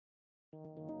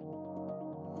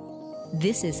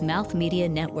This is Mouth Media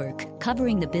Network,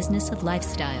 covering the business of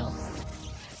lifestyle.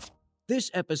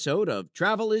 This episode of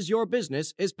Travel is Your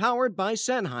Business is powered by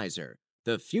Sennheiser,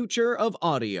 the future of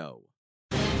audio.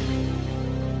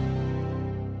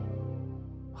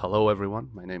 Hello, everyone.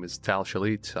 My name is Tal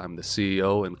Shalit. I'm the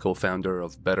CEO and co-founder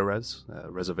of Betterez,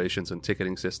 a reservations and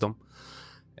ticketing system.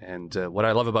 And what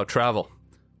I love about travel,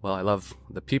 well, I love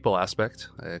the people aspect,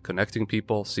 connecting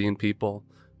people, seeing people,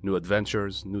 new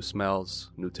adventures, new smells,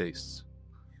 new tastes.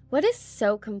 What is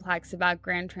so complex about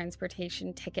Grand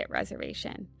Transportation ticket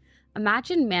reservation?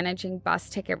 Imagine managing bus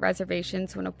ticket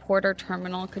reservations when a port or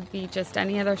terminal could be just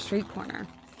any other street corner.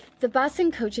 The bus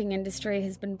and coaching industry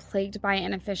has been plagued by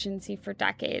inefficiency for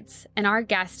decades, and our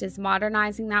guest is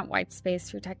modernizing that white space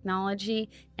through technology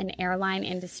and airline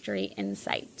industry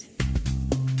insight.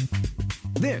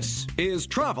 This is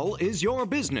Travel is Your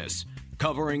Business,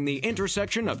 covering the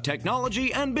intersection of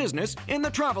technology and business in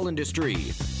the travel industry.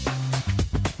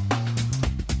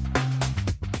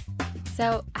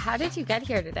 So, how did you get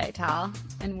here today, Tal?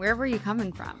 And where were you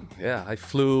coming from? Yeah, I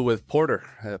flew with Porter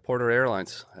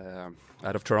Airlines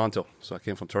out of Toronto. So I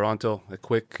came from Toronto, a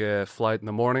quick flight in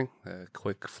the morning, a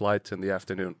quick flight in the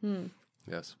afternoon.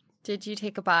 Yes. Did you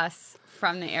take a bus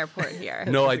from the airport here?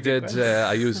 No, I did.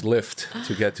 I used Lyft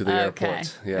to get to the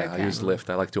airport. Yeah, Okay. I used Lyft.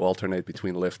 I like to alternate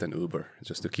between Lyft and Uber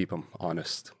just to keep them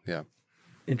honest. Yeah.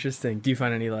 Interesting. Do you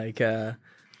find any like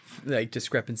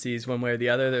discrepancies one way or the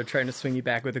other? They're trying to swing you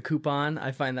back with a coupon.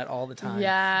 I find that all the time.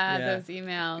 Yeah. Those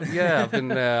emails. Yeah, I've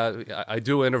been. I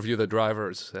do interview the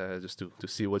drivers just to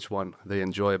see which one they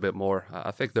enjoy a bit more. I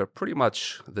think they're pretty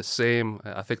much the same.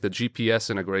 I think the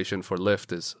GPS integration for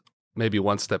Lyft is maybe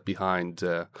one step behind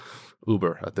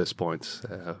Uber at this point.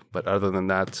 But other than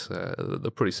that,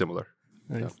 they're pretty similar.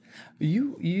 Nice. Yeah.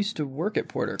 You used to work at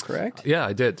Porter, correct? Yeah,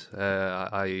 I did.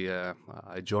 I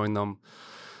joined them.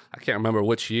 I can't remember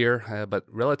which year, but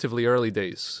relatively early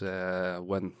days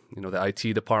when the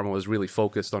IT department was really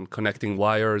focused on connecting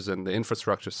wires and the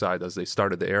infrastructure side as they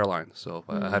started the airline. So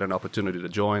I had an opportunity to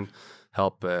join,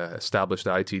 help establish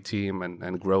the IT team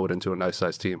and grow it into a nice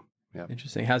sized team. Yeah.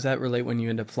 Interesting. How's that relate when you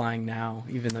end up flying now,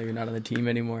 even though you're not on the team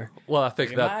anymore? Well, I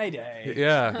think that my day.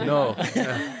 Yeah, no,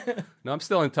 I'm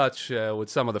still in touch with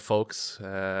some of the folks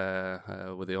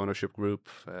with the ownership group.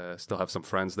 Still have some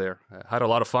friends there. Had a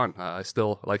lot of fun. I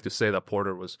still like to say that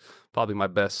Porter was probably my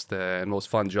best and most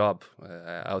fun job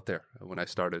out there when I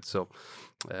started. So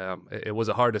it was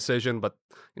a hard decision, but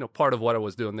part of what I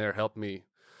was doing there helped me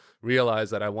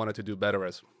realize that I wanted to do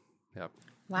Betterez. Yeah.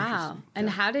 Wow. And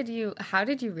how did you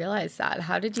realize that?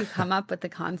 How did you come up with the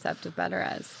concept of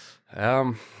Betterez?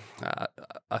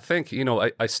 I think,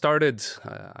 I started,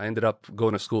 I ended up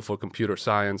going to school for computer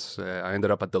science. I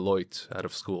ended up at Deloitte out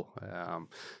of school.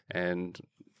 And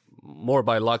more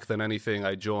by luck than anything,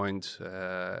 I joined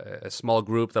a small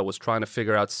group that was trying to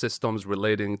figure out systems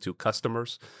relating to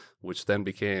customers, which then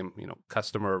became,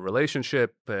 customer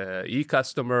relationship,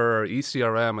 e-customer,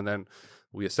 e-CRM, and then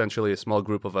we essentially, a small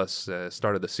group of us,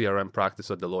 started the CRM practice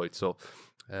at Deloitte. So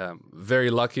very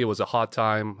lucky. It was a hot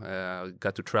time.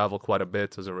 Got to travel quite a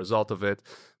bit as a result of it.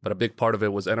 But a big part of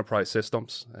it was enterprise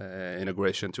systems,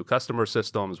 integration to customer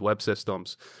systems, web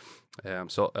systems.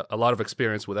 So a lot of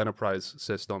experience with enterprise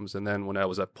systems. And then when I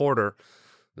was at Porter,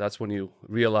 that's when you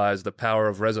realize the power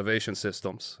of reservation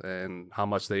systems and how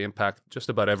much they impact just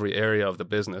about every area of the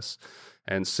business.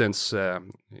 And since, I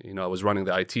was running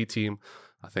the IT team,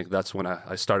 I think that's when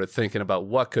I started thinking about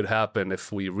what could happen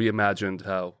if we reimagined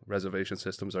how reservation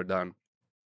systems are done.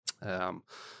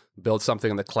 Build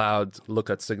something in the cloud, look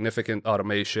at significant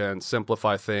automation,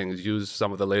 simplify things, use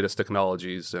some of the latest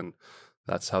technologies, and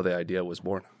that's how the idea was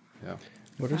born. Yeah.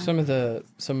 What are some of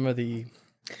the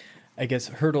I guess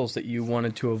hurdles that you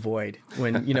wanted to avoid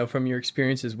when from your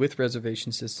experiences with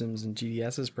reservation systems and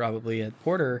GDSs probably at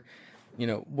Porter?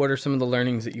 What are some of the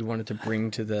learnings that you wanted to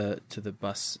bring to the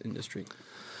bus industry?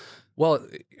 Well,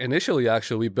 initially,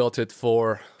 actually, we built it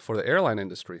for the airline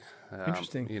industry.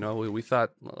 Interesting. We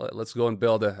thought, let's go and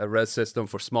build a res system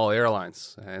for small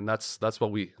airlines, and that's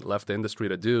what we left the industry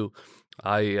to do.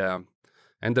 I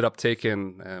ended up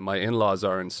taking my in-laws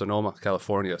are in Sonoma,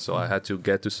 California, so I had to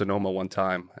get to Sonoma one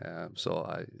time. So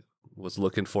I was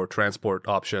looking for transport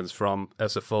options from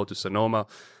SFO to Sonoma.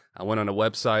 I went on a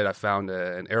website. I found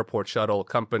an airport shuttle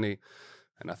company.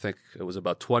 And I think it was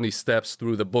about 20 steps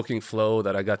through the booking flow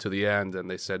that I got to the end, and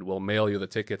they said, we'll mail you the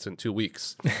tickets in 2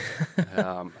 weeks.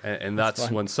 And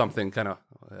that's when something kind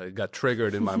of got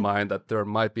triggered in my mind that there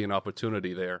might be an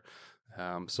opportunity there.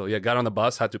 So yeah, got on the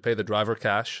bus, had to pay the driver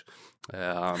cash,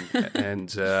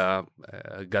 and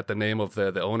got the name of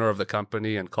the owner of the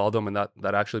company and called them, and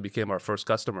that actually became our first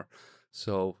customer.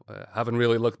 So haven't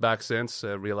really looked back since.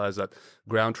 Realized that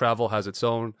ground travel has its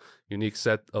own unique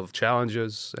set of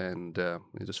challenges, and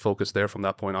you just focus there from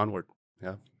that point onward.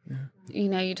 Yeah. You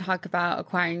know, you talk about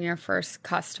acquiring your first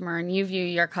customer, and you view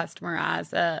your customer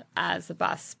as a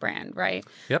bus brand, right?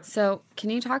 Yep. So can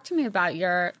you talk to me about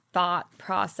your thought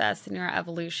process and your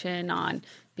evolution on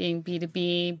being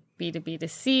B2B,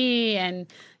 B2B2C, and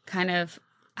kind of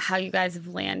how you guys have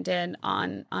landed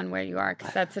on where you are?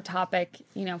 Because that's a topic,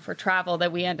 you know, for travel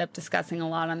that we end up discussing a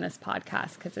lot on this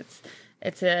podcast, because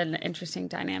it's an interesting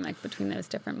dynamic between those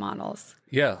different models.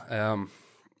 Yeah.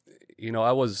 You know,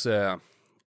 I was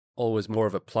always more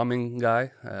of a plumbing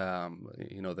guy.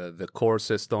 You know, the core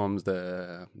systems,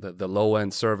 the low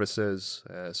end services.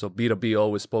 So B2B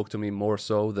always spoke to me more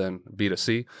so than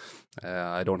B2C.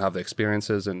 I don't have the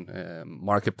experiences in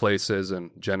marketplaces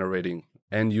and generating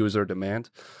end user demand.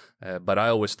 But I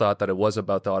always thought that it was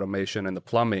about the automation and the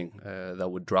plumbing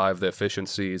that would drive the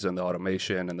efficiencies and the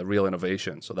automation and the real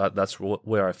innovation. So that's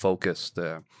where I focused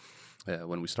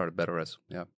when we started BetterRes.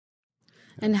 Yeah.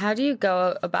 And how do you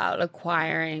go about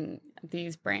acquiring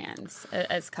these brands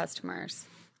as customers?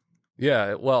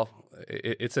 Yeah, well,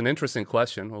 it's an interesting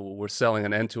question. We're selling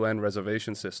an end-to-end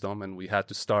reservation system, and we had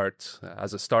to start,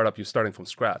 as a startup, you're starting from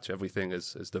scratch. Everything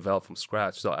is developed from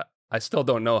scratch. So I still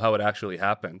don't know how it actually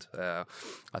happened.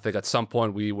 I think at some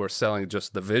point we were selling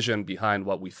just the vision behind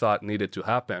what we thought needed to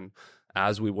happen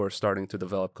as we were starting to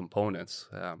develop components.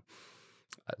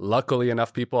 Luckily,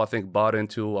 enough people, I think, bought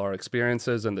into our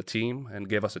experiences and the team and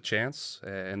gave us a chance.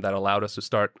 And that allowed us to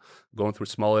start going through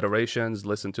small iterations,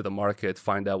 listen to the market,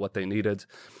 find out what they needed.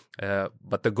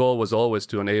 But the goal was always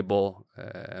to enable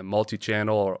a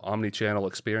multi-channel or omni-channel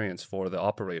experience for the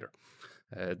operator.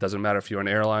 It doesn't matter if you're an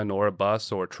airline or a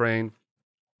bus or a train.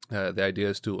 The idea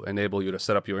is to enable you to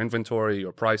set up your inventory,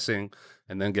 your pricing,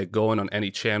 and then get going on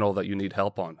any channel that you need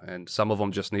help on. And some of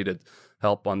them just needed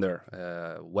help on their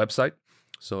website.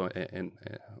 So in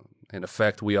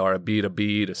effect, we are a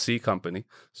B2B to C company.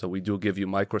 So we do give you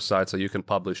microsites that you can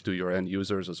publish to your end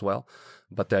users as well.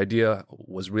 But the idea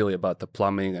was really about the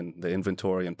plumbing and the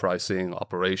inventory and pricing,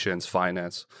 operations,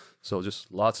 finance. So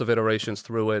just lots of iterations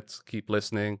through it, keep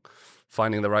listening,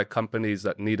 finding the right companies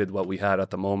that needed what we had at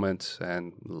the moment.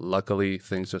 And luckily,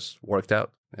 things just worked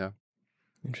out. Yeah.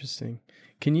 Interesting.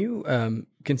 Can you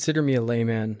consider me a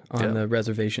layman on the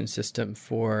reservation system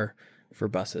for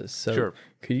buses? So sure.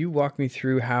 Could you walk me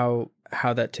through how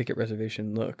that ticket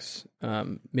reservation looks?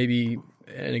 Maybe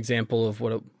an example of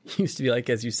what it used to be like,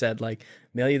 as you said, like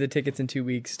mail you the tickets in 2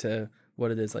 weeks to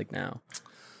what it is like now.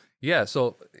 Yeah.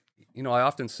 So, you know, I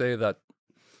often say that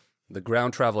the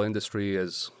ground travel industry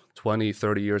is 20,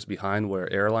 30 years behind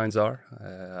where airlines are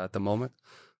at the moment.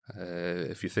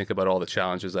 If you think about all the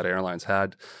challenges that airlines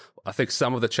had, I think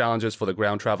some of the challenges for the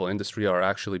ground travel industry are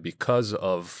actually because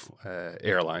of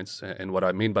airlines. And what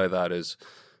I mean by that is...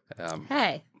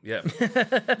 Hey. Yeah.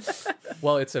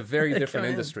 Well, it's a very different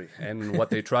industry. And what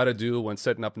they try to do when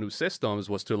setting up new systems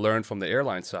was to learn from the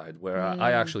airline side, where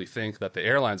I actually think that the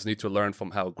airlines need to learn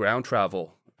from how ground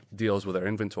travel deals with their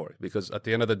inventory, because at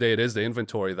the end of the day, it is the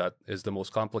inventory that is the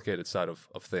most complicated side of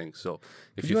things. So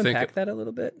if you think unpack that a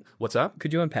little bit, what's that?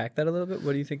 Could you unpack that a little bit?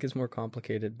 What do you think is more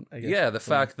complicated? I guess, yeah, the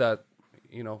fact that,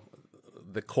 you know,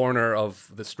 the corner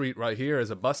of the street right here is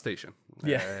a bus station.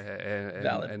 Yeah,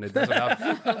 and it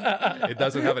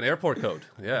doesn't have an airport code.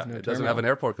 Yeah, it doesn't have an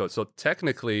airport code. So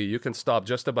technically, you can stop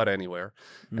just about anywhere.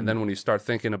 And then when you start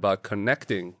thinking about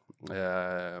connecting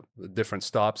different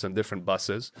stops and different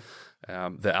buses,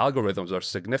 the algorithms are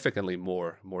significantly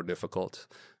more difficult.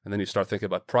 And then you start thinking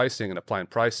about pricing and applying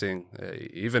pricing,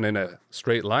 even in a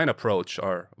straight line approach,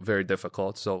 are very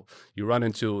difficult. So you run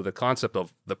into the concept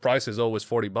of the price is always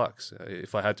 $40.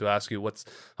 If I had to ask you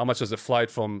how much does a flight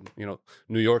from, you know,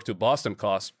 New York to Boston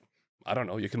cost, I don't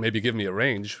know. You can maybe give me a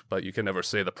range, but you can never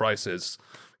say the price is,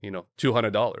 you know,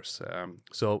 $200.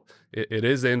 So it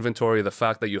is the inventory, the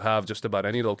fact that you have just about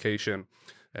any location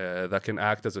that can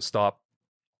act as a stop.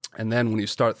 And then when you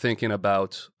start thinking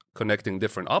about connecting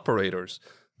different operators,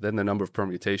 then the number of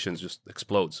permutations just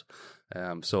explodes.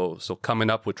 So coming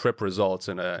up with trip results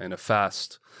in a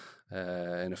fast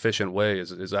and efficient way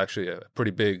is actually a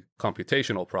pretty big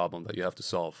computational problem that you have to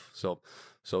solve. So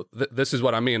this is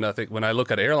what I mean. I think when I look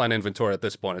at airline inventory at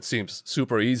this point, it seems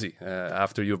super easy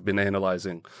after you've been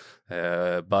analyzing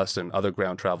bus and other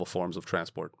ground travel forms of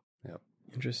transport. Yeah.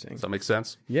 Interesting. Does that make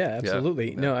sense? Yeah,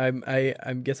 absolutely. Yeah. No,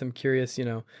 I guess I'm curious, you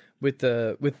know, with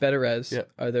BetterRes,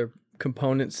 are there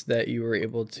components that you were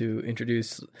able to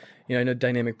introduce? I know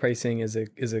dynamic pricing is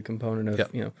a component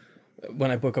of,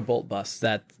 when I book a Bolt bus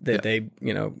that they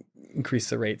increase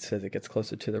the rates as it gets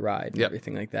closer to the ride and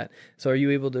everything like that. So are you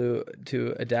able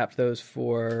to adapt those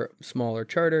for smaller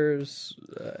charters,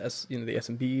 the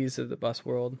SMBs of the bus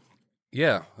world?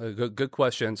 Yeah, a good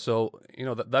question. So,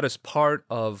 that is part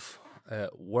of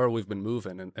where we've been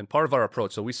moving and part of our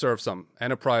approach. So we serve some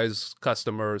enterprise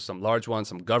customers, some large ones,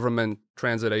 some government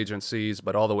transit agencies,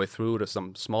 but all the way through to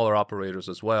some smaller operators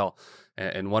as well.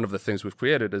 And one of the things we've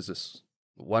created is this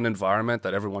one environment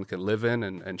that everyone can live in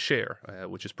and share,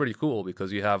 which is pretty cool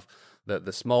because you have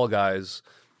the small guys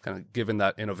kind of giving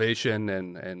that innovation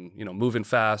and moving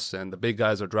fast, and the big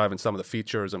guys are driving some of the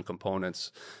features and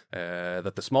components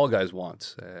that the small guys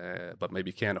want, but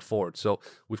maybe can't afford. So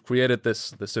we've created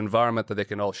this environment that they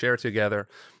can all share together.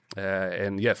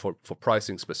 For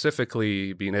pricing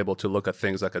specifically, being able to look at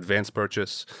things like advanced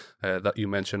purchase that you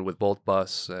mentioned with Bolt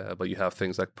Bus, but you have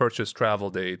things like purchase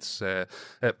dates,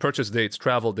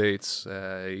 travel dates.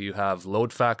 You have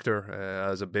load factor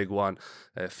as a big one,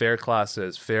 fare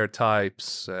classes, fare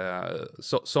types,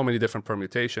 so many different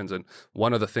permutations. And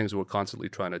one of the things we're constantly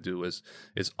trying to do is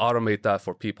automate that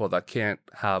for people that can't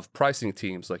have pricing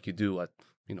teams like you do at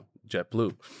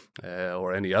JetBlue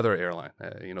or any other airline.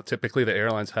 Typically the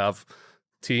airlines have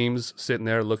teams sitting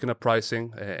there looking at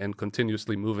pricing and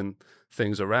continuously moving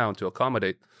things around to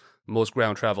accommodate. Most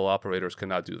ground travel operators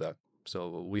cannot do that.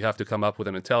 So we have to come up with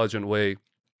an intelligent way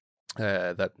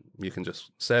that you can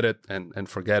just set it and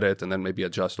forget it and then maybe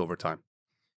adjust over time.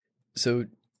 So,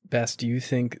 Bess, do you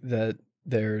think that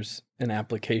there's an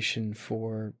application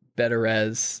for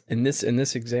Betterez in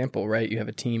this example, right? You have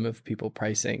a team of people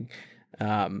pricing.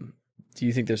 Do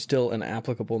you think there's still an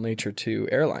applicable nature to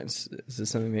airlines? Is this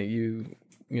something that you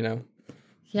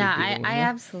Yeah, I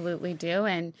absolutely do.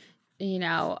 And,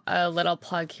 a little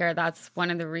plug here. That's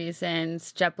one of the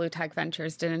reasons JetBlue Tech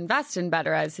Ventures did invest in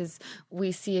Betterez is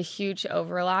we see a huge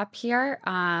overlap here.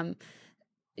 One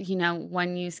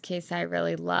use case I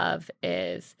really love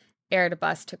is air to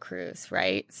bus to cruise,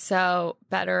 right? So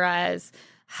Betterez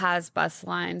has bus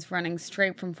lines running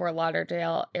straight from Fort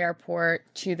Lauderdale Airport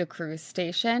to the cruise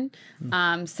station.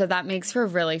 So that makes for a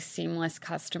really seamless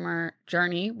customer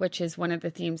journey, which is one of the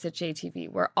themes at JTV.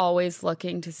 We're always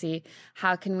looking to see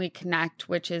how can we connect,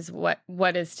 which is what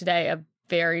is today a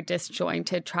very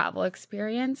disjointed travel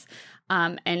experience.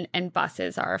 And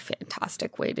buses are a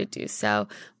fantastic way to do so.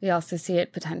 We also see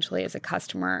it potentially as a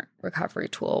customer recovery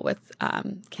tool with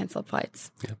canceled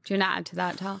flights. Yep. Do you want to add to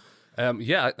that, Tal?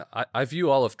 I view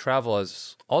all of travel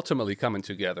as ultimately coming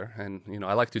together. And,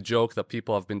 I like to joke that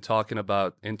people have been talking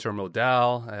about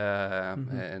intermodal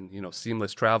and,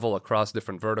 seamless travel across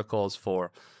different verticals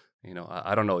for,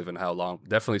 I don't know even how long.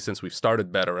 Definitely since we've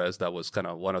started Betterez, that was kind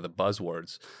of one of the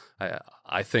buzzwords.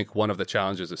 I think one of the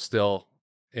challenges is still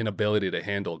inability to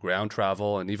handle ground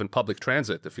travel and even public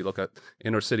transit. If you look at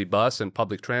intercity bus and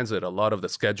public transit, a lot of the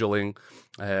scheduling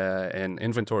and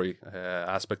inventory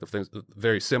aspect of things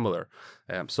very similar.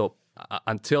 So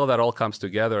until that all comes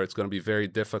together, it's going to be very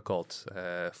difficult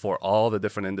for all the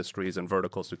different industries and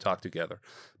verticals to talk together.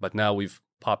 But now we've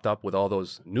popped up with all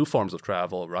those new forms of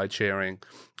travel, ride sharing,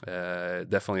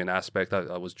 definitely an aspect.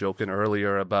 I was joking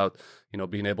earlier about,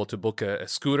 being able to book a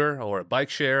scooter or a bike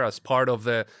share as part of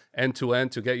the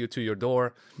end-to-end to get you to your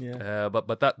door. Yeah.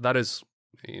 But that is,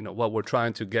 what we're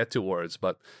trying to get towards.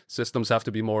 But systems have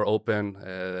to be more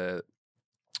open.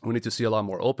 We need to see a lot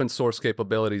more open source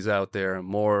capabilities out there,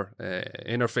 more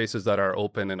interfaces that are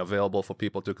open and available for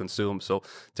people to consume. So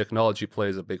technology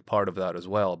plays a big part of that as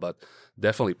well. But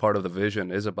definitely part of the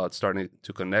vision is about starting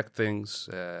to connect things,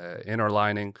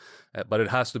 interlining, but it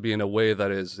has to be in a way that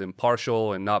is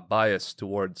impartial and not biased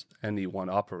towards any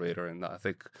one operator. And I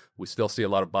think we still see a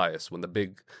lot of bias when the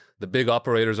big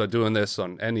operators are doing this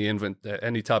on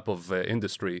any type of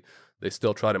industry. They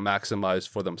still try to maximize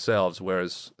for themselves,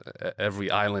 whereas every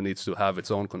island needs to have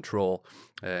its own control.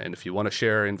 And if you want to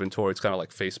share inventory, it's kind of like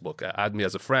Facebook. Add me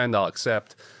as a friend, I'll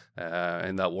accept,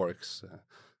 and that works.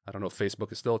 I don't know if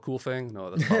Facebook is still a cool thing. No,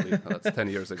 that's 10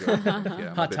 years ago.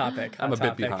 Yeah, Hot topic. I'm a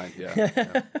bit behind,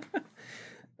 yeah.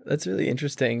 That's really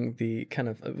interesting. The kind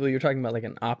of, you're talking about like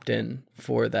an opt-in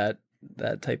for that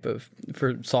type of,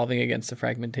 for solving against the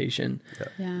fragmentation.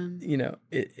 Yeah.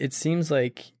 It seems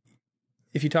like,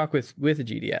 if you talk with a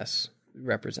GDS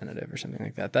representative or something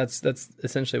like that, that's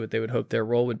essentially what they would hope their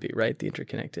role would be, right? The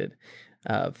interconnected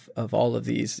of all of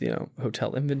these,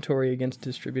 hotel inventory against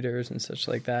distributors and such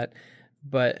like that.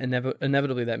 But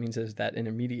inevitably that means there's that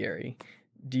intermediary.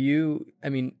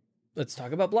 Let's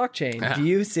talk about blockchain. Do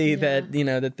you see that,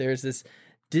 that there's this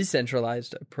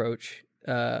decentralized approach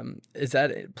Does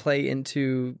that play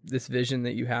into this vision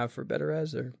that you have for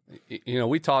BetterRez? Or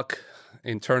we talk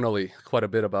internally quite a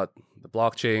bit about the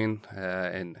blockchain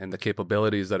and the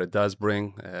capabilities that it does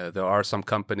bring. There are some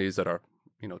companies that are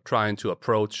trying to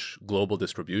approach global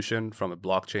distribution from a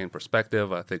blockchain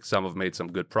perspective. I think some have made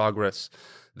some good progress.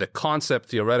 The concept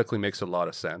theoretically makes a lot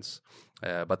of sense,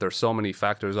 but there's so many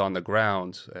factors on the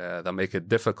ground that make it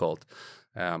difficult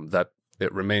that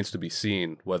it remains to be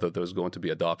seen whether there's going to be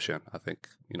adoption. I think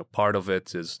part of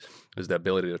it is the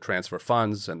ability to transfer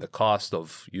funds and the cost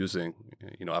of using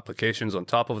applications on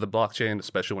top of the blockchain,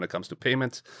 especially when it comes to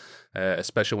payments,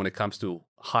 especially when it comes to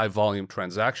high volume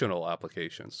transactional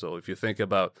applications. So if you think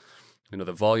about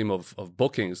the volume of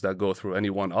bookings that go through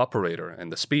any one operator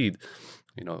and the speed,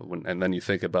 and then you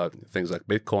think about things like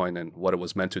Bitcoin and what it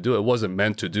was meant to do. It wasn't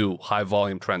meant to do high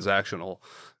volume transactional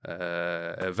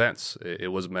events.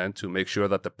 It was meant to make sure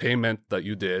that the payment that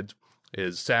you did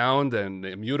is sound and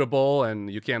immutable and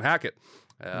you can't hack it.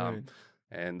 Right.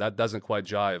 And that doesn't quite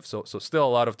jive. So still a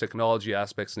lot of technology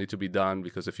aspects need to be done,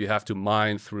 because if you have to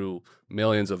mine through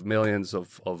millions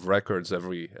of records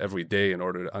every day in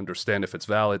order to understand if it's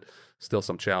valid, still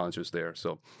some challenges there.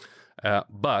 So,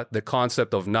 but the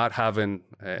concept of not having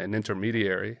an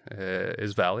intermediary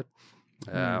is valid.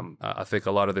 I think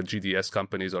a lot of the GDS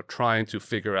companies are trying to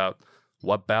figure out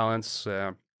what balance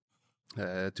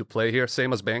to play here.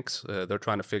 Same as banks, they're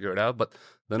trying to figure it out, but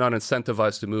they're not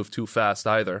incentivized to move too fast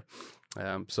either.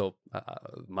 So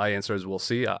my answer is we'll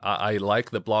see. I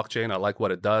like the blockchain. I like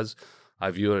what it does. I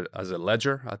view it as a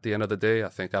ledger at the end of the day. I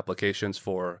think applications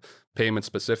for payment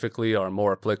specifically are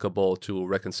more applicable to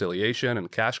reconciliation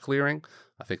and cash clearing.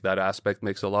 I think that aspect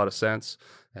makes a lot of sense.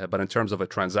 But in terms of a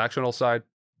transactional side,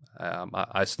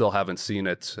 I still haven't seen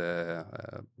it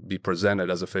be presented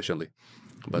as efficiently.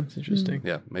 But that's interesting.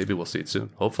 Yeah, maybe we'll see it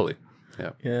soon, hopefully.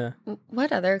 Yeah.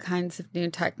 What other kinds of new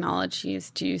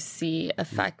technologies do you see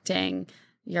affecting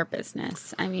your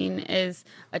business? I mean, is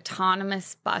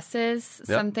autonomous buses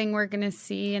something we're going to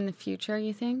see in the future,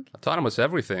 you think? Autonomous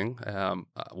everything.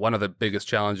 One of the biggest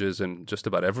challenges in just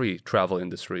about every travel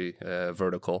industry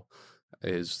vertical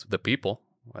is the people.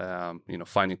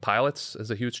 Finding pilots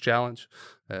is a huge challenge.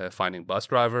 Finding bus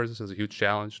drivers is a huge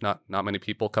challenge. Not many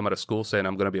people come out of school saying,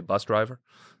 I'm going to be a bus driver.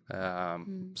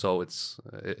 So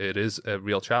it is a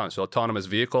real challenge. So autonomous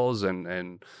vehicles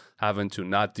and having to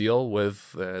not deal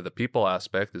with the people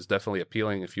aspect is definitely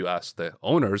appealing if you ask the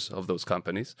owners of those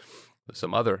companies. There's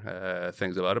some other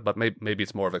things about it, but maybe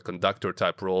it's more of a conductor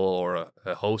type role or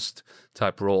a host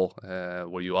type role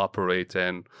where you operate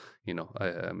and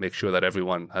make sure that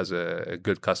everyone has a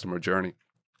good customer journey.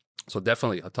 So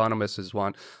definitely autonomous is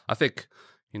one. I think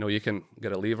you can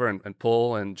get a lever and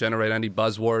pull and generate any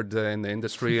buzzword in the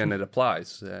industry, and it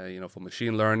applies. From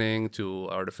machine learning to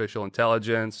artificial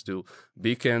intelligence to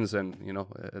beacons, and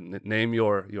name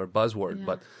your buzzword. Yeah.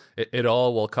 But it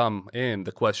all will come in.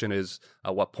 The question is,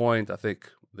 at what point? I think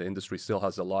the industry still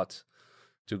has a lot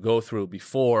to go through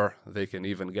before they can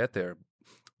even get there.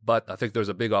 But I think there's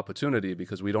a big opportunity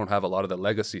because we don't have a lot of the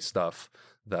legacy stuff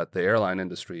that the airline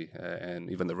industry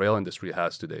and even the rail industry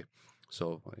has today.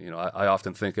 So, I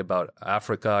often think about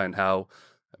Africa and how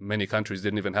many countries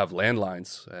didn't even have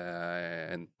landlines.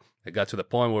 And it got to the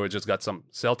point where we just got some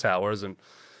cell towers and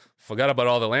forgot about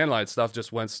all the landline stuff,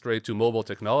 just went straight to mobile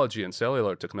technology and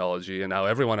cellular technology. And now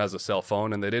everyone has a cell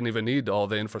phone and they didn't even need all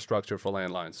the infrastructure for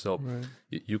landlines. So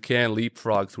you can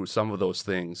leapfrog through some of those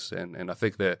things. And I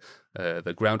think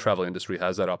the ground travel industry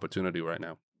has that opportunity right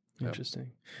now. Interesting.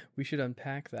 We should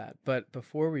unpack that. But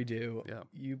before we do,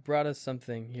 you brought us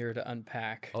something here to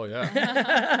unpack. Oh,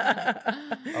 yeah.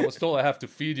 I was told I have to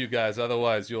feed you guys.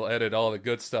 Otherwise, you'll edit all the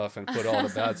good stuff and put all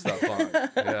the bad stuff on.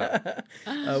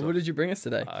 Yeah. What did you bring us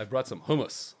today? I brought some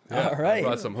hummus. Yeah, all right. I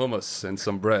brought some hummus and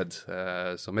some bread.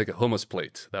 So make a hummus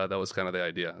plate. That was kind of the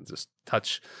idea. Just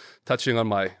touching on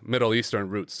my Middle Eastern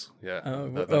roots. Yeah.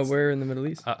 Where in the Middle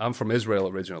East? I'm from Israel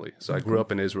originally. So I grew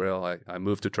up in Israel. I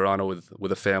moved to Toronto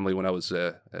with a family when I was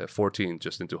 14,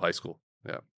 just into high school.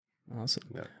 Yeah. Awesome.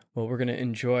 Yeah. Well, we're going to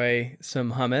enjoy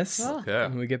some hummus. Cool. Okay.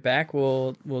 When we get back,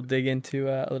 we'll dig into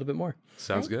a little bit more.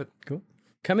 Sounds good. Cool.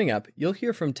 Coming up, you'll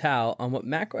hear from Tal on what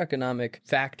macroeconomic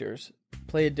factors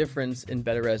play a difference in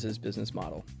BetterRez's business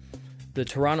model, the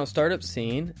Toronto startup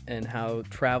scene and how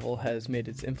travel has made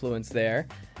its influence there,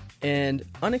 and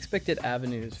unexpected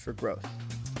avenues for growth.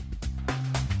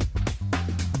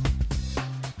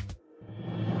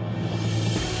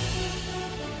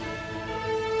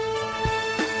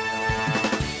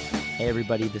 Hey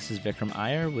everybody, this is Vikram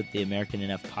Iyer with the American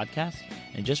NF podcast,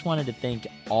 and just wanted to thank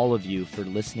all of you for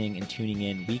listening and tuning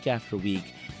in week after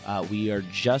week We are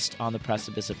just on the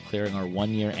precipice of clearing our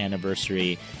 1-year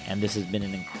anniversary, and this has been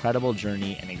an incredible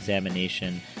journey and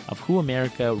examination of who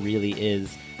America really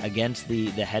is against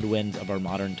the headwinds of our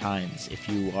modern times. If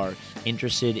you are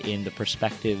interested in the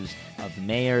perspectives of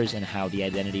mayors and how the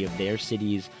identity of their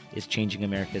cities is changing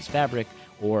America's fabric,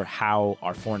 or how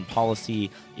our foreign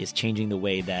policy is changing the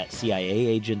way that CIA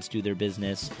agents do their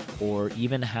business, or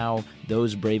even how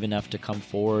those brave enough to come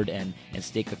forward and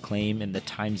stake a claim in the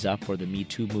Time's Up or the Me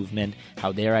Too movement,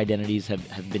 how their identities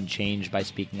have been changed by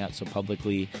speaking out so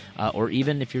publicly, or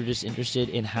even if you're just interested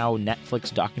in how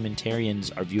Netflix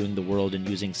documentarians are viewing the world and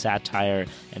using satire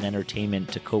and entertainment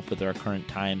to cope with our current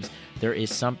times, there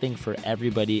is something for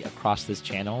everybody across this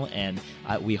channel, and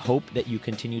we hope that you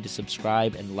continue to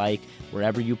subscribe and like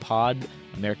wherever you pod.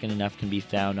 American Enough can be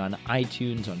found on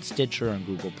iTunes, on Stitcher, on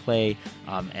Google Play.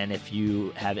 And if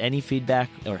you have any feedback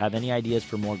or have any ideas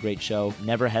for more great show,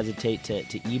 never hesitate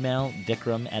to email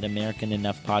Vikram at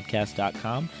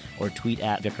AmericanEnoughPodcast.com or tweet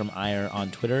at Vikram Iyer on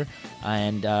Twitter.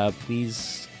 And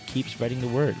please keep spreading the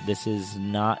word. This is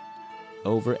not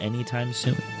over anytime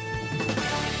soon.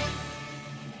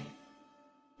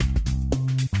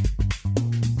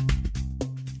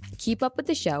 Keep up with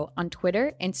the show on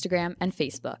Twitter, Instagram, and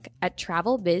Facebook at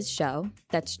Travel Biz Show.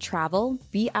 That's Travel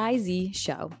BIZ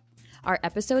Show. Our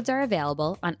episodes are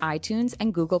available on iTunes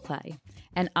and Google Play,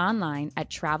 and online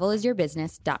at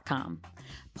travelisyourbusiness.com.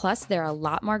 Plus, there are a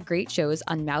lot more great shows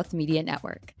on Mouth Media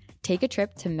Network. Take a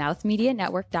trip to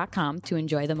mouthmedianetwork.com to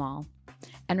enjoy them all.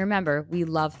 And remember, we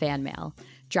love fan mail.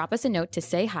 Drop us a note to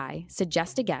say hi,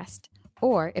 suggest a guest,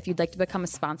 or if you'd like to become a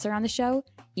sponsor on the show,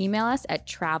 email us at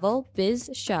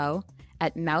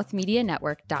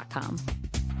travelbizshow@mouthmedianetwork.com.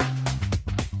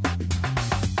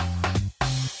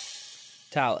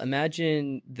 Tal,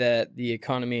 imagine that the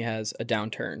economy has a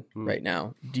downturn right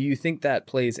now. Do you think that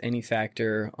plays any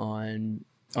factor on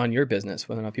your business,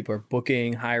 whether or not people are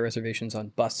booking higher reservations on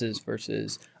buses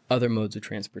versus other modes of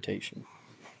transportation?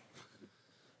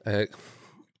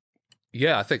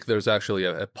 Yeah, I think there's actually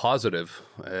a positive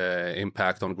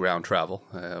impact on ground travel.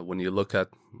 When you look at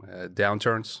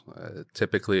downturns,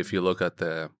 typically if you look at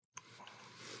the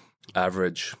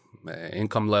average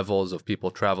income levels of people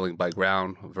traveling by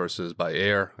ground versus by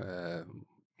air,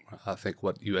 I think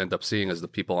what you end up seeing is the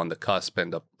people on the cusp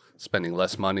end up spending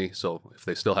less money. So if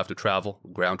they still have to travel,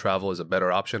 ground travel is a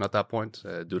better option at that point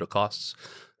due to costs.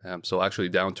 So actually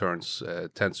downturns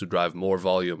tends to drive more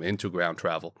volume into ground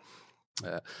travel.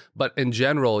 But in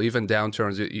general, even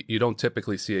downturns, you don't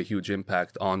typically see a huge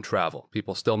impact on travel.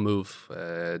 People still move,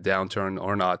 downturn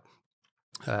or not.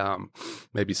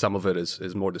 Maybe some of it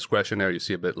is more discretionary. You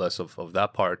see a bit less of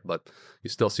that part, but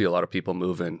you still see a lot of people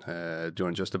moving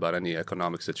during just about any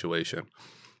economic situation.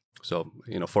 So,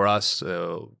 for us,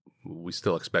 we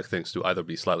still expect things to either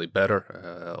be slightly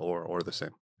better or the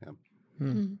same. Yeah.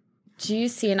 Mm-hmm. Do you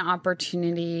see an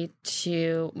opportunity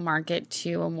to market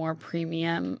to a more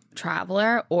premium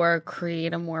traveler or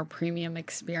create a more premium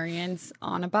experience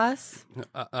on a bus?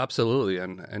 Absolutely.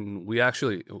 And we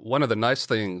actually, one of the nice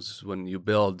things when you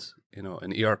build,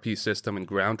 an ERP system in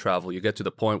ground travel, you get to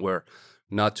the point where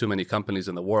not too many companies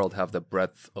in the world have the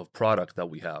breadth of product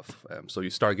that we have. So you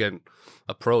start getting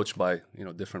approached by,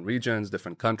 different regions,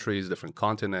 different countries, different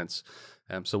continents.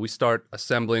 So we start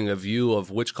assembling a view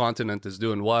of which continent is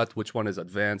doing what, which one is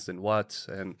advanced in what.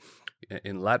 And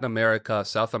in Latin America,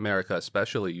 South America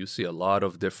especially, you see a lot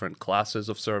of different classes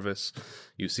of service.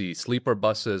 You see sleeper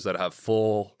buses that have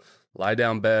full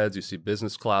lie-down beds. You see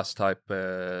business class type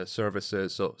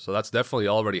services. So that's definitely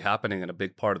already happening in a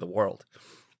big part of the world.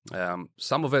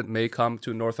 Some of it may come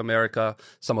to North America.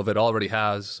 Some of it already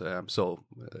has. So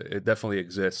it definitely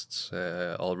exists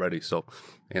already. So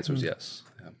the answer is yes.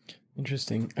 Yeah.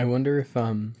 Interesting. I wonder if,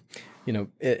 in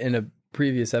a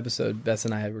previous episode, Bess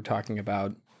and I were talking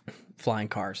about flying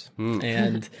cars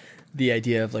and the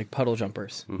idea of like puddle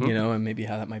jumpers, and maybe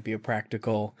how that might be a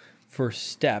practical first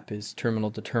step is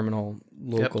terminal to terminal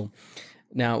local. Yep.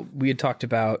 Now, we had talked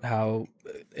about how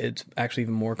it's actually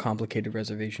even more complicated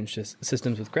reservation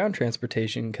systems with ground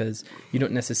transportation because you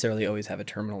don't necessarily always have a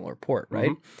terminal or port,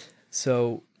 right?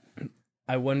 So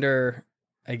I wonder,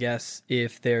 I guess,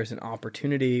 if there's an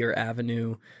opportunity or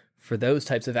avenue for those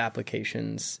types of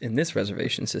applications in this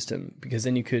reservation system, because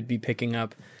then you could be picking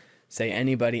up, say,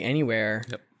 anybody, anywhere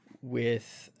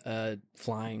with a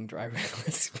flying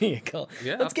driverless vehicle.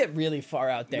 Yeah. Let's get really far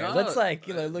out there. No, let's look 100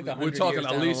 years. We're talking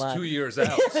at least 2 years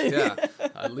out. Yeah,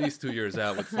 at least 2 years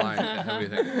out with flying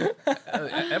everything.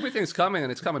 Everything's coming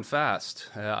and it's coming fast.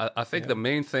 I think the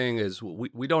main thing is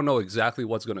we don't know exactly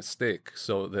what's going to stick.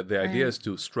 So the idea is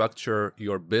to structure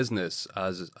your business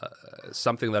as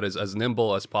something that is as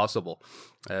nimble as possible.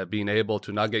 being able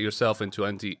to not get yourself into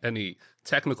any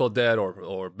technical debt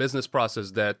or business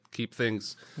process debt, keep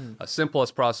things as simple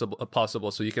as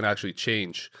possible so you can actually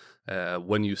change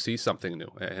when you see something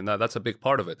new. And that's a big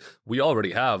part of it. We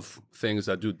already have things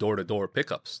that do door-to-door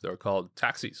pickups. They're called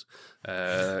taxis.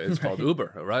 It's called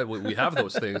Uber, right? We have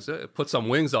those things. Put some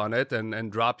wings on it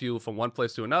and drop you from one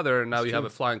place to another, and now you have a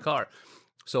flying car.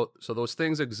 So those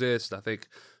things exist. I think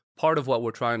part of what we're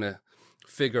trying to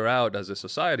figure out as a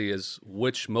society is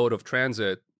which mode of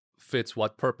transit fits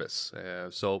what purpose.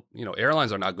 So,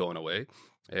 airlines are not going away.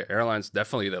 Airlines,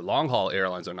 definitely the long haul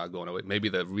airlines are not going away. Maybe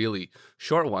the really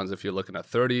short ones, if you're looking at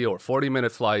 30 or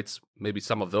 40-minute flights, maybe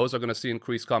some of those are going to see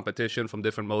increased competition from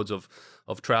different modes of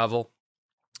travel.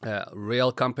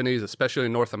 Rail companies, especially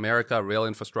in North America, rail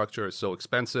infrastructure is so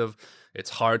expensive.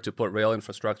 It's hard to put rail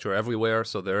infrastructure everywhere,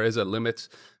 so there is a limit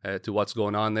to what's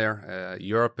going on there.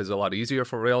 Europe is a lot easier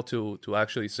for rail to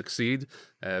actually succeed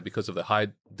because of the high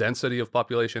density of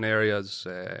population areas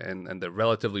and the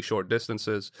relatively short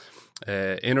distances.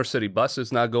 Inner city bus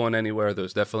is not going anywhere.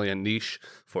 There's definitely a niche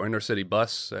for inner city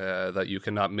bus that you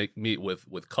cannot meet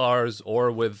with cars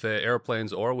or with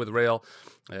airplanes or with rail.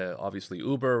 Obviously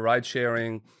Uber, ride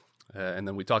sharing, and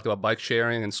then we talked about bike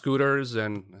sharing and scooters,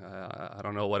 and I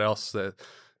don't know what else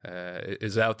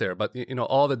is out there. But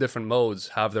all the different modes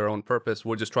have their own purpose.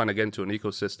 We're just trying to get into an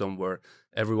ecosystem where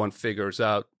everyone figures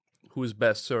out who's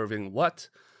best serving what,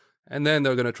 and then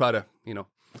they're going to try to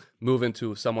move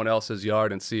into someone else's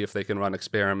yard and see if they can run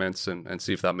experiments and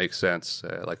see if that makes sense.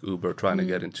 Like Uber trying to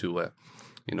get into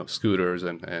scooters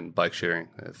and bike sharing,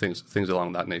 things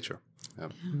along that nature. Yeah.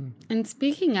 And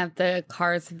speaking of the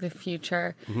cars of the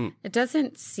future, it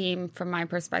doesn't seem, from my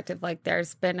perspective, like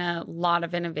there's been a lot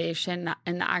of innovation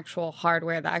in the actual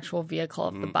hardware, the actual vehicle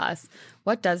of the bus.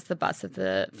 What does the bus of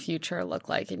the future look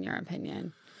like, in your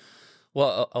opinion?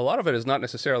 Well, a lot of it is not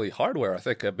necessarily hardware. I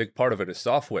think a big part of it is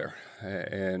software.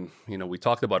 And, we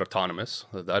talked about autonomous.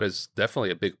 That is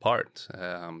definitely a big part.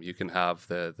 You can have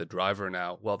the driver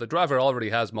now. Well, the driver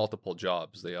already has multiple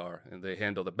jobs. They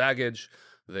handle the baggage.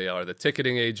 They are the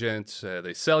ticketing agent.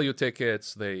 They sell you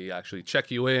tickets. They actually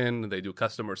check you in. They do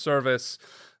customer service.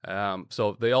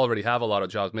 So they already have a lot of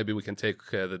jobs. Maybe we can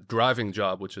take the driving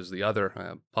job, which is the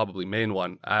other probably main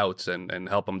one, out and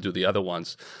help them do the other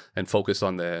ones and focus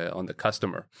on the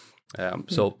customer.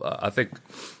 So I think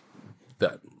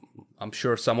that I'm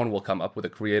sure someone will come up with a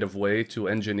creative way to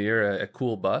engineer a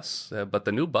cool bus. But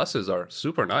the new buses are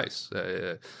super nice.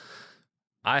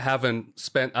 I haven't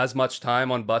spent as much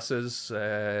time on buses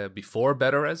before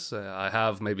Betterez. I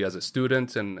have maybe as a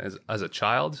student and as a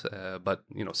child, but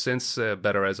since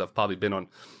Betterez, I've probably been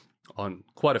on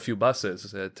quite a few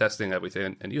buses testing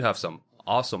everything, and you have some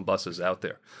awesome buses out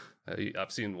there.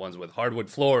 I've seen ones with hardwood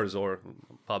floors or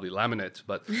probably laminate,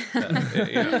 but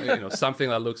something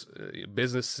that looks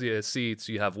business seats.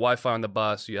 You have Wi-Fi on the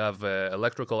bus. You have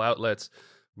electrical outlets.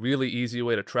 Really easy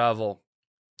way to travel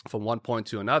from one point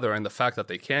to another, and the fact that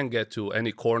they can get to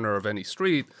any corner of any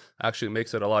street actually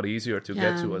makes it a lot easier to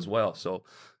get to as well. So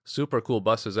super cool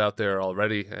buses out there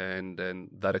already, and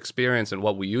that experience and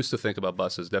what we used to think about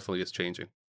buses definitely is changing.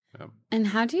 Yeah. And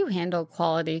how do you handle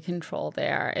quality control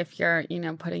there if you're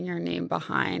putting your name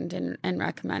behind and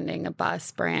recommending a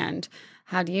bus brand?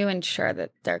 How do you ensure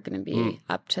that they're going to be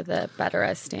up to the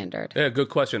Betterez standard? Yeah, good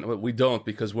question. We don't,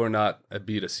 because we're not a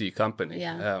B2C company.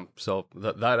 Yeah. So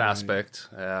that aspect,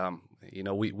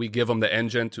 we give them the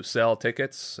engine to sell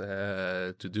tickets,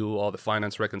 to do all the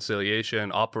finance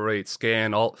reconciliation, operate,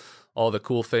 scan, all the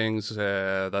cool things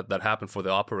that happen for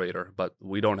the operator. But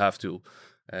we don't have to,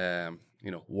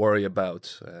 worry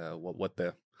about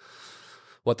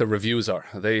what the reviews are.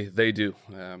 They do.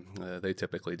 They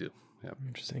typically do. Yeah.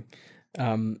 Interesting.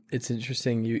 It's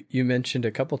interesting. You mentioned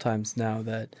a couple times now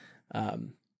that,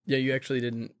 you actually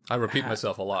didn't. I repeat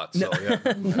myself a lot. So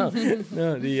yeah. No,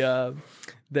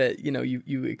 that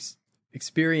you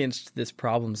experienced this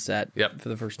problem set for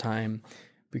the first time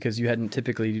because you hadn't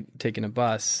typically taken a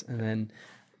bus, and then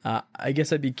I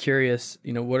guess I'd be curious.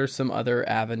 What are some other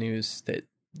avenues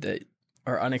that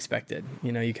are unexpected?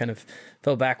 You kind of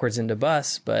fell backwards into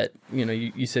bus, but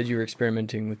you said you were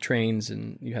experimenting with trains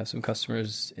and you have some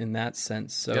customers in that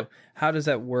sense. So how does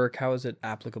that work? How is it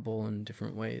applicable in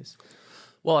different ways?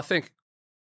 Well, I think,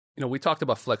 we talked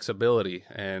about flexibility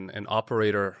and an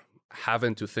operator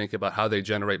having to think about how they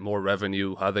generate more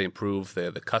revenue, how they improve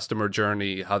the customer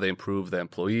journey, how they improve the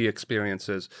employee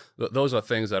experiences. Those are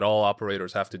things that all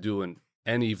operators have to do in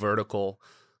any vertical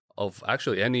of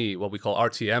actually any what we call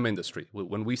RTM industry.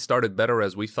 When we started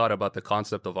Betterez, we thought about the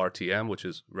concept of RTM, which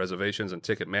is reservations and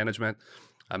ticket management.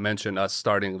 I mentioned us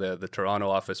starting the Toronto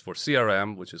office for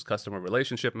CRM, which is customer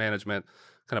relationship management,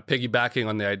 kind of piggybacking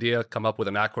on the idea, come up with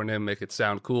an acronym, make it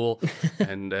sound cool,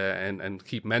 and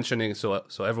keep mentioning so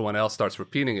everyone else starts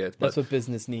repeating it. That's what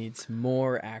business needs,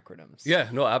 more acronyms. Yeah,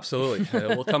 no, absolutely.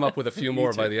 We'll come up with a few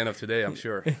more by the end of today, I'm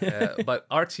sure. But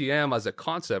RTM as a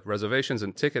concept, reservations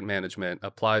and ticket management,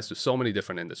 applies to so many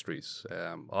different industries.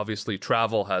 Obviously,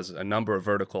 travel has a number of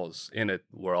verticals in it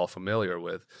we're all familiar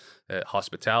with.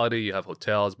 Hospitality, you have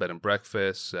hotels, bed and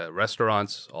breakfast,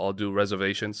 restaurants, all do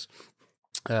reservations.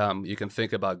 You can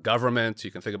think about government,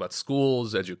 you can think about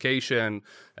schools, education,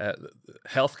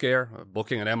 healthcare,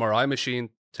 booking an MRI machine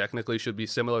technically should be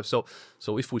similar. So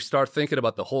if we start thinking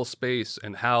about the whole space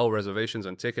and how reservations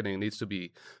and ticketing needs to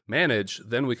be managed,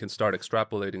 then we can start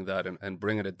extrapolating that and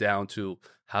bringing it down to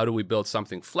how do we build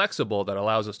something flexible that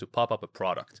allows us to pop up a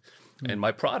product. And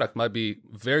my product might be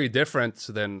very different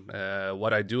than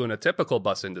what I do in a typical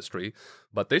bus industry,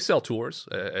 but they sell tours,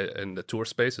 and the tour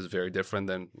space is very different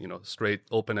than straight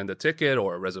open-ended ticket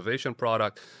or a reservation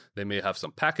product. They may have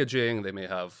some packaging, they may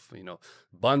have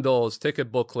bundles,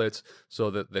 ticket booklets.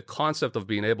 So the concept of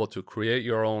being able to create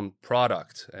your own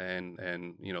product and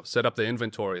set up the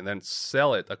inventory and then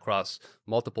sell it across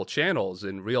multiple channels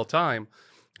in real time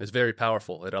is very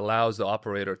powerful. It allows the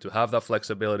operator to have that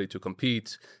flexibility to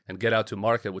compete and get out to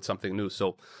market with something new.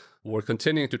 So we're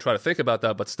continuing to try to think about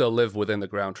that, but still live within the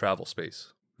ground travel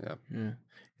space. Yeah.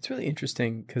 It's really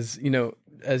interesting because,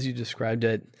 as you described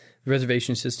it, the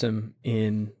reservation system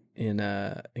in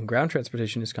ground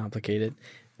transportation is complicated.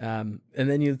 And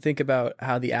then you think about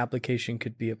how the application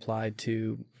could be applied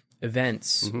to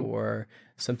events or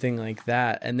something like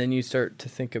that. And then you start to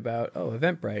think about,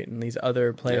 Eventbrite and these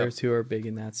other players who are big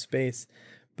in that space.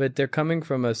 But they're coming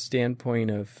from a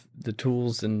standpoint of the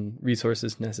tools and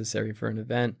resources necessary for an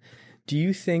event. Do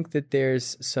you think that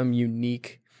there's some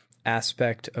unique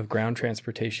aspect of ground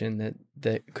transportation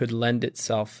that could lend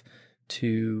itself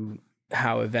to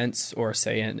how events or,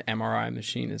 say, an MRI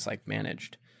machine is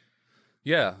managed?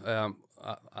 Yeah.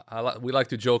 We like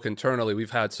to joke internally. We've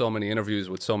had so many interviews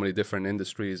with so many different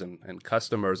industries and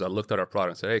customers that looked at our product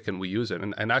and said, hey, can we use it?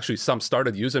 And actually some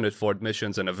started using it for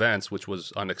admissions and events, which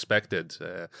was unexpected.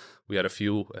 We had a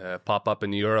few pop up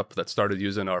in Europe that started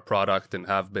using our product and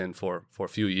have been for a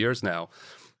few years now.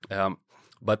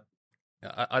 But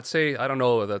I'd say, I don't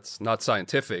know, that's not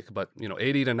scientific, but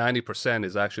 80 to 90%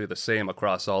 is actually the same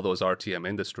across all those RTM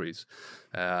industries.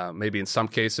 Maybe in some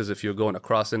cases, if you're going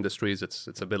across industries, it's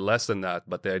a bit less than that.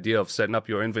 But the idea of setting up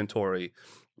your inventory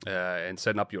and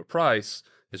setting up your price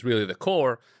is really the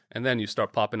core. And then you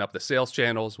start popping up the sales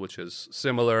channels, which is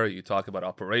similar. You talk about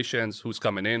operations, who's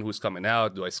coming in, who's coming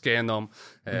out, do I scan them?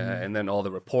 And then all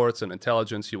the reports and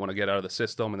intelligence you want to get out of the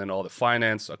system, and then all the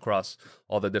finance across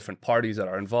all the different parties that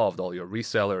are involved, all your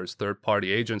resellers,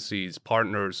 third-party agencies,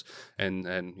 partners,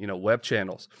 and web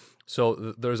channels.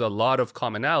 So there's a lot of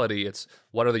commonality. It's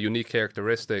what are the unique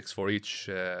characteristics for each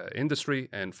industry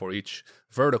and for each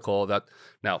vertical. That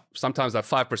now sometimes that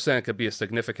 5% could be a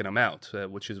significant amount,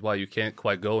 which is why you can't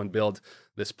quite go and build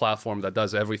this platform that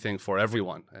does everything for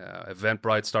everyone.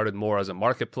 Eventbrite started more as a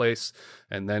marketplace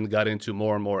and then got into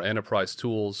more and more enterprise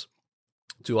tools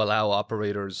to allow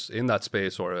operators in that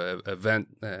space or event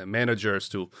managers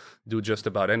to do just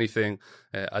about anything.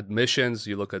 Admissions,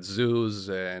 you look at zoos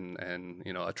and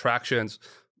attractions,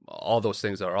 all those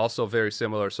things are also very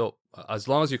similar. So as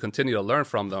long as you continue to learn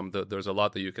from them, there's a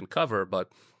lot that you can cover.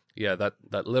 But yeah,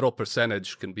 that little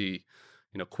percentage can be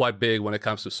quite big when it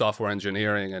comes to software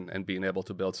engineering and being able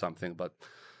to build something. But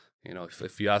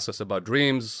if you ask us about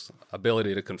dreams,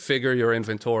 ability to configure your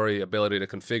inventory, ability to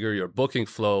configure your booking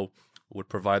flow, would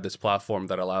provide this platform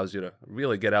that allows you to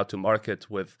really get out to market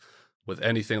with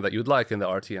anything that you'd like in the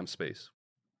RTM space.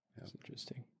 That's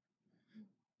interesting.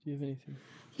 Do you have anything?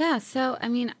 Yeah, so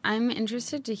I'm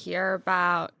interested to hear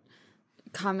about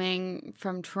coming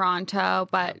from Toronto,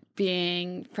 but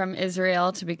being from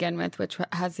Israel to begin with, which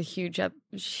has a huge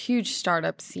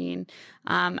startup scene,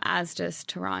 as does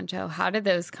Toronto. How do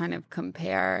those kind of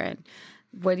compare, and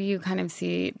what do you kind of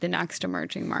see the next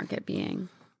emerging market being?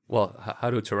 Well, how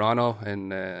do Toronto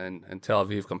and Tel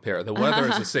Aviv compare? The weather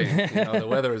is the same. The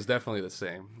weather is definitely the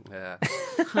same.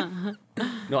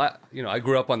 I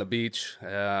grew up on the beach.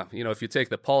 If you take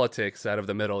the politics out of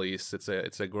the Middle East, it's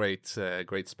a great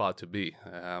spot to be.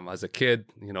 As a kid,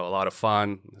 a lot of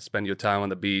fun. Spend your time on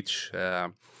the beach.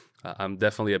 I'm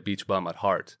definitely a beach bum at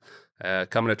heart.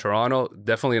 Coming to Toronto,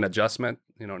 definitely an adjustment.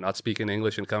 Not speaking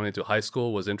English and coming into high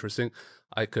school was interesting.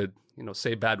 I could,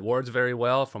 say bad words very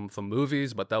well from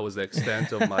movies, but that was the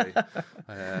extent of my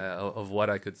of what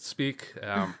I could speak.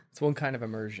 It's one kind of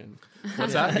immersion.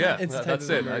 What's that? Yeah, It's a type that's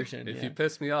of it. immersion, If yeah. you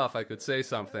pissed me off, I could say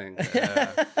something,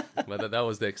 but that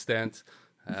was the extent.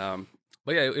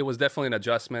 But yeah, it was definitely an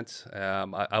adjustment.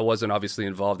 I wasn't obviously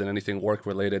involved in anything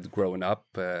work-related growing up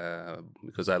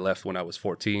because I left when I was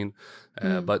 14.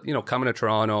 But, coming to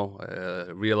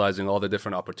Toronto, realizing all the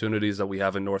different opportunities that we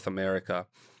have in North America,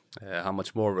 how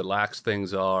much more relaxed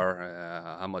things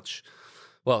are, how much...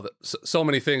 Well, so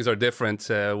many things are different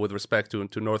with respect to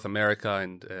North America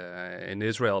and in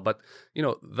Israel. But,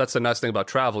 that's the nice thing about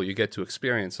travel. You get to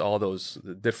experience all those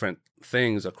different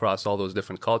things across all those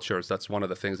different cultures. That's one of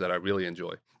the things that I really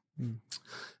enjoy.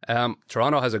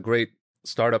 Toronto has a great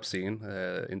startup scene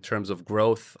in terms of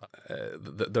growth.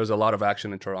 There's a lot of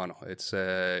action in Toronto. It's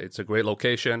a great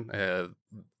location.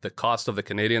 The cost of the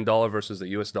Canadian dollar versus the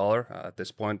US dollar at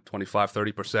this point,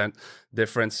 25-30%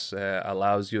 difference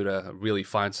allows you to really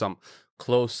find some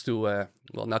close to,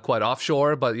 well, not quite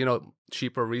offshore, but,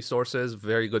 cheaper resources,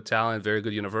 very good talent, very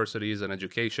good universities and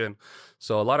education.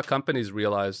 So a lot of companies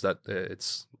realize that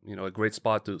it's, a great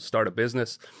spot to start a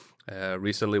business.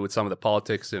 Recently with some of the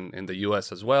politics in the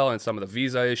U.S. as well, and some of the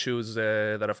visa issues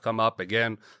that have come up,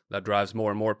 again, that drives more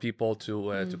and more people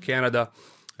to Canada.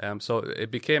 So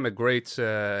it became a great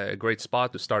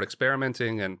spot to start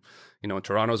experimenting, and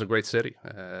Toronto's a great city.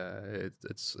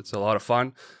 It's a lot of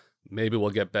fun. Maybe we'll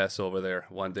get Bess over there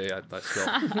one day.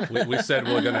 We said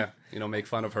we're gonna make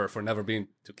fun of her for never being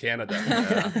to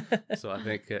Canada. So I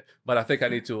think, but I think I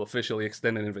need to officially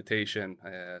extend an invitation,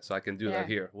 so I can do that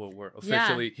here. We're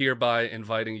officially hereby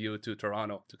inviting you to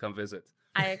Toronto to come visit.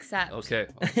 I accept. Okay.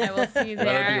 I will see you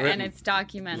there, and it's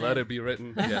documented. Let it be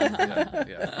written.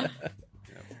 Yeah.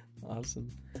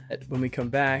 Awesome. When we come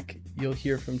back, you'll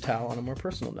hear from Tal on a more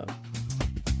personal note.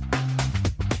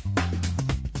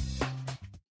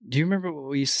 Do you remember what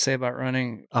we used to say about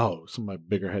running? Oh, somebody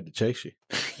bigger had to chase you.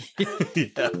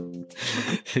 Yeah.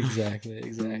 Exactly.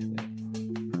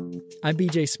 I'm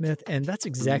BJ Smith, and that's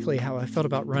exactly how I felt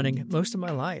about running most of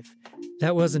my life.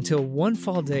 That was until one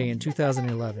fall day in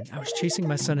 2011. I was chasing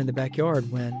my son in the backyard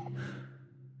when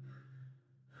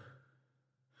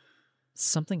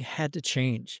something had to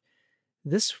change.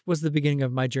 This was the beginning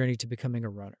of my journey to becoming a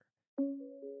runner.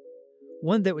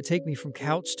 One that would take me from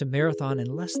couch to marathon in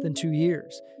less than 2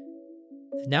 years.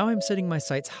 Now I'm setting my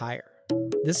sights higher.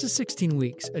 This is 16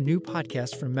 Weeks, a new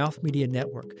podcast from Mouth Media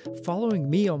Network, following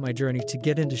me on my journey to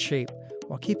get into shape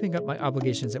while keeping up my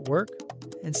obligations at work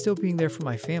and still being there for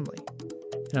my family.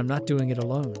 And I'm not doing it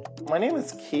alone. My name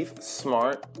is Keith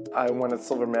Smart. I won a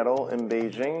silver medal in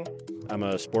Beijing. I'm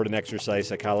a sport and exercise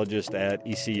psychologist at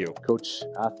ECU. Coach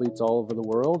athletes all over the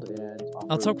world. And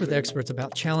I'll talk with experts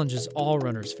about challenges all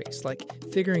runners face, like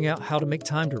figuring out how to make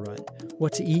time to run,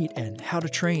 what to eat, and how to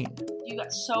train. You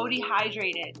got so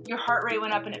dehydrated. Your heart rate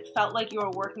went up and it felt like you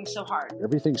were working so hard.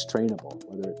 Everything's trainable,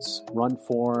 whether it's run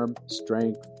form,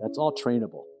 strength, that's all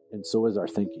trainable. And so is our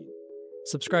thinking.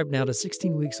 Subscribe now to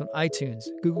 16 Weeks on iTunes,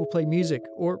 Google Play Music,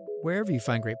 or wherever you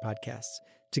find great podcasts.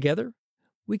 Together,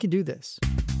 we can do this.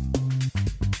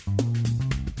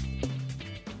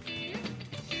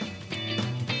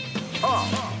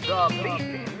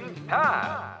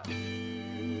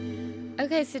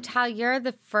 Okay, so Tal, you're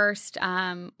the first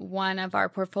one of our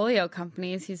portfolio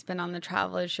companies who's been on the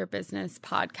Travel is Your Business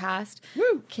podcast.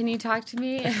 Woo! Can you talk to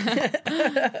me?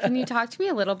 Can you talk to me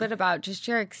a little bit about just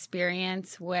your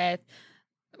experience with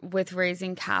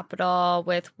raising capital,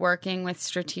 with working with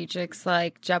strategics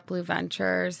like JetBlue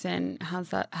Ventures, and how's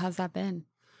that been?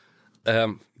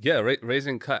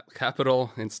 Raising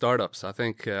capital in startups. I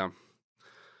think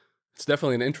it's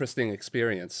definitely an interesting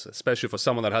experience, especially for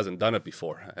someone that hasn't done it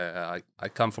before. I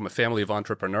come from a family of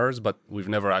entrepreneurs, but we've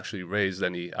never actually raised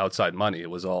any outside money. It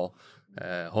was all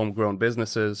homegrown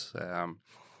businesses.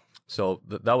 So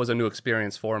that was a new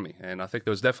experience for me. And I think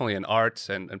there was definitely an art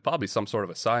and probably some sort of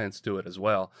a science to it as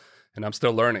well. And I'm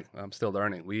still learning.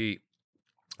 We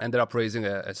ended up raising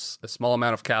a small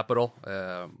amount of capital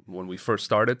when we first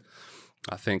started.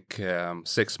 I think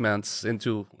 6 months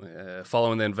into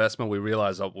following the investment, we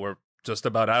realized that we're just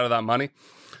about out of that money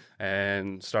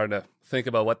and started to think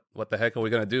about what the heck are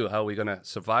we going to do? How are we going to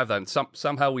survive that? And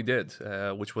somehow we did,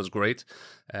 which was great.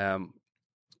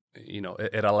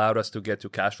 It allowed us to get to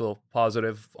cash flow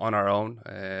positive on our own.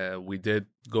 We did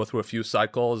go through a few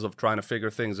cycles of trying to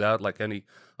figure things out like any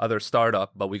other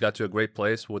startup, but we got to a great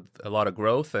place with a lot of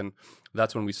growth. And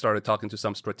that's when we started talking to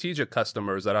some strategic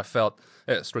customers that I felt,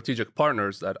 strategic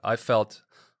partners that I felt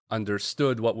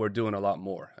understood what we're doing a lot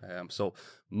more. So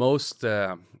most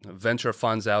venture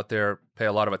funds out there pay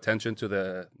a lot of attention to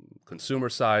the consumer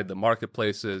side, the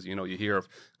marketplaces. You hear of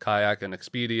Kayak and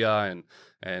Expedia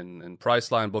and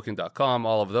Priceline, Booking.com,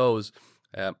 all of those.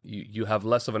 You have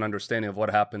less of an understanding of what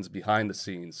happens behind the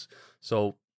scenes.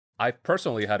 So I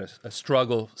personally had a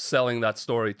struggle selling that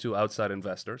story to outside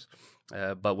investors.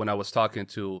 But when I was talking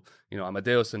to,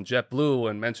 Amadeus and JetBlue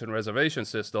and mentioned reservation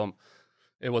system,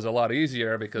 it was a lot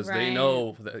easier because they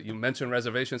know that you mention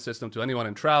reservation system to anyone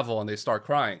in travel and they start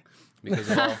crying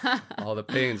because of all the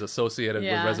pains associated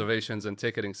with reservations and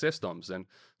ticketing systems. And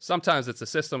sometimes it's the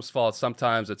system's fault.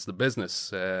 Sometimes it's the business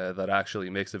that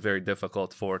actually makes it very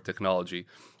difficult for technology.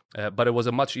 But it was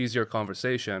a much easier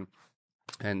conversation.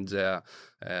 And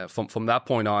from that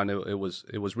point on, it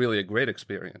was really a great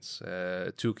experience.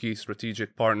 Two key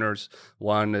strategic partners.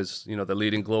 One is the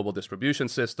leading global distribution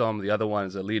system. The other one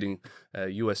is a leading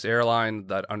U.S. airline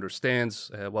that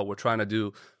understands what we're trying to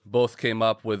do. Both came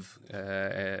up with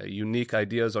unique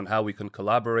ideas on how we can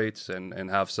collaborate and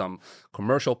have some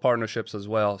commercial partnerships as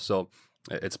well. So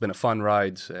it's been a fun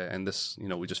ride, and this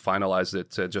we just finalized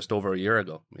it just over a year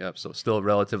ago. Yeah, so still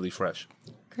relatively fresh.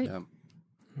 Great.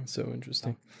 That's so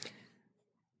interesting.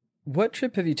 What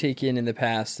trip have you taken in the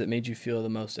past that made you feel the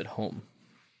most at home?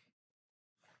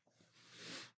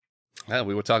 Yeah,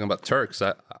 we were talking about Turks.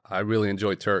 I really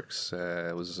enjoyed Turks.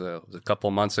 It was a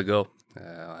couple months ago.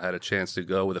 I had a chance to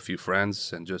go with a few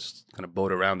friends and just kind of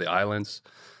boat around the islands.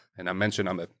 And I mentioned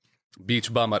I'm a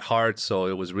beach bum at heart, so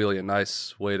it was really a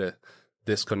nice way to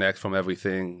disconnect from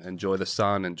everything, enjoy the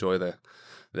sun, enjoy the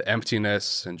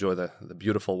emptiness, enjoy the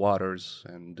beautiful waters,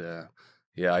 and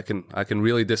I can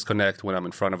really disconnect when I'm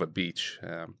in front of a beach.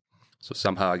 So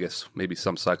somehow, I guess maybe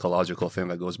some psychological thing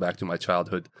that goes back to my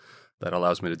childhood that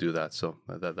allows me to do that. So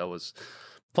that was.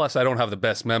 Plus, I don't have the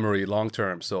best memory long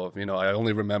term, so I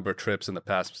only remember trips in the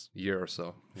past year or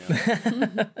so.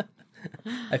 Yeah.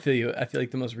 I feel you. I feel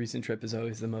like the most recent trip is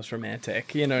always the most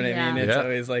romantic. You know what I mean? It's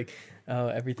always like, oh,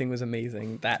 everything was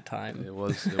amazing that time. It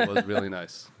was really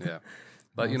nice. Yeah.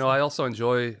 But, I also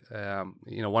enjoy,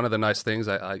 one of the nice things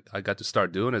I got to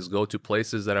start doing is go to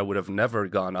places that I would have never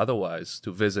gone otherwise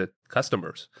to visit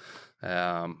customers.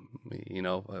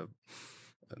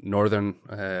 Northern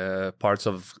parts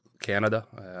of Canada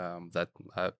that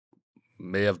I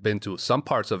may have been to some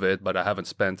parts of it, but I haven't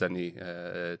spent any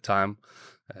time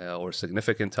or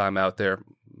significant time out there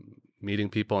meeting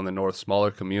people in the north,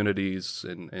 smaller communities,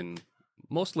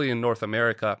 mostly in North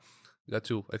America. Got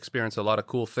to experience a lot of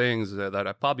cool things that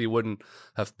I probably wouldn't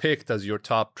have picked as your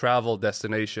top travel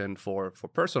destination for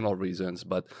personal reasons,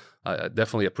 but I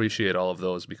definitely appreciate all of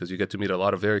those because you get to meet a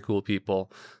lot of very cool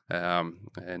people. I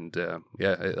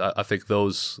think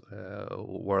those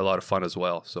were a lot of fun as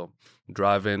well. So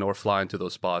driving or flying to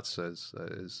those spots is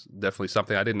definitely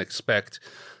something I didn't expect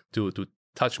to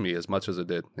touch me as much as it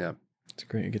did. Yeah. It's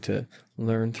great. You get to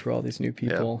learn through all these new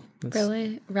people. Yeah.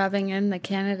 Really rubbing in the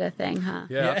Canada thing, huh?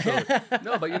 Yeah, absolutely.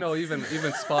 No, but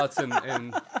even spots in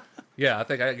I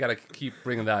think I got to keep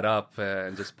bringing that up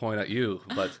and just point at you.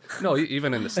 But no,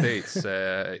 even in the States,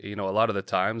 a lot of the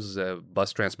times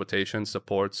bus transportation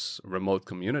supports remote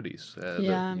communities.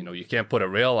 You can't put a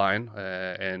rail line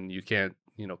and you can't,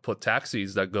 put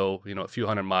taxis that go, a few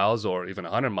hundred miles or even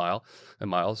 100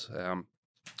 miles.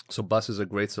 So bus is a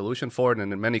great solution for it.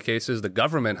 And in many cases, the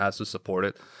government has to support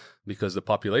it because the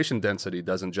population density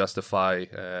doesn't justify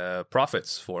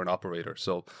profits for an operator.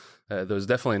 So there's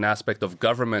definitely an aspect of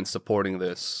government supporting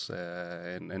this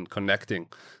and connecting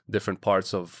different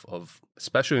parts of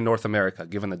especially in North America,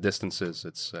 given the distances.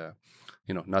 It's,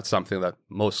 not something that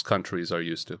most countries are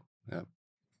used to. Yeah.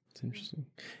 It's interesting.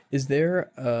 Is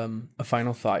there a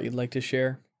final thought you'd like to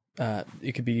share?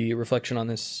 It could be a reflection on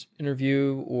this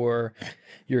interview or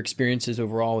your experiences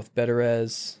overall with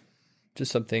Betterez.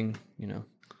 Just something, kind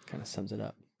of sums it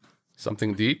up.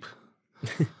 Something deep?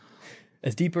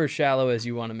 As deep or shallow as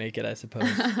you want to make it, I suppose.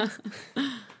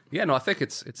 Yeah, no, I think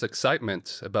it's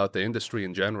excitement about the industry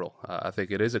in general. I think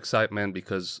it is excitement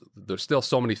because there's still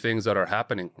so many things that are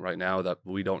happening right now that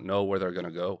we don't know where they're going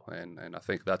to go. And I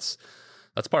think that's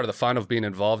part of the fun of being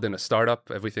involved in a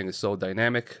startup. Everything is so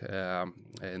dynamic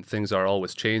and things are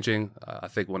always changing. I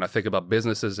think when I think about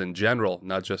businesses in general,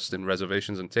 not just in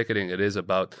reservations and ticketing, it is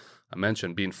about, I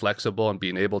mentioned, being flexible and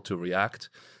being able to react.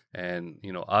 And,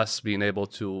 us being able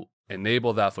to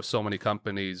enable that for so many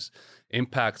companies,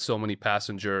 impact so many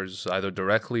passengers, either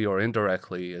directly or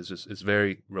indirectly, is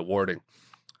very rewarding.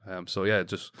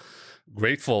 Just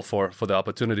grateful for the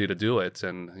opportunity to do it,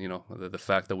 and the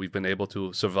fact that we've been able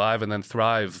to survive and then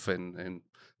thrive in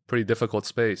pretty difficult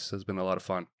space has been a lot of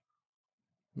fun.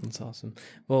 That's awesome.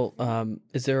 Well,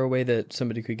 is there a way that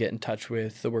somebody could get in touch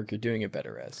with the work you're doing at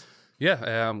BetterRes?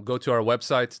 Yeah, go to our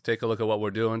website, take a look at what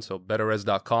we're doing. So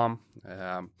betterres.com.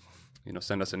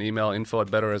 Send us an email,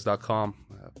 info@betterres.com.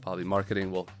 Probably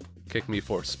marketing will kick me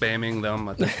for spamming them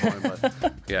at this point.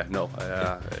 But yeah, no,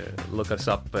 look us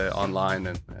up online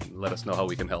and let us know how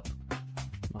we can help.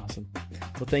 Awesome.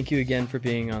 Well, thank you again for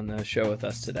being on the show with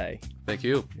us today. Thank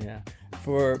you. Yeah.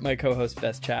 For my co-host,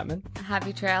 Beth Chapman.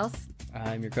 Happy trails.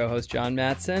 I'm your co-host, John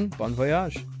Matson. Bon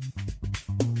voyage.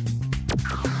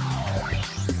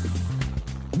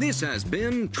 This has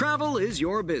been Travel is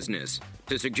Your Business.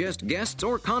 To suggest guests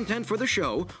or content for the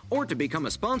show, or to become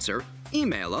a sponsor,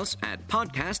 email us at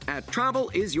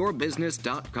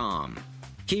podcast@travelisyourbusiness.com.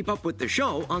 Keep up with the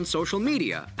show on social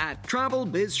media at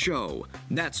TravelBizShow.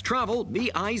 That's Travel,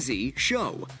 B-I-Z,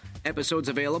 Show. Episodes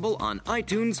available on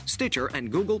iTunes, Stitcher,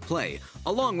 and Google Play,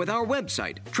 along with our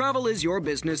website,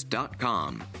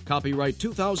 travelisyourbusiness.com. Copyright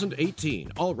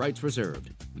 2018, all rights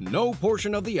reserved. No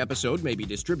portion of the episode may be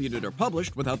distributed or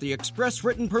published without the express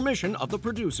written permission of the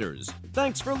producers.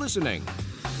 Thanks for listening.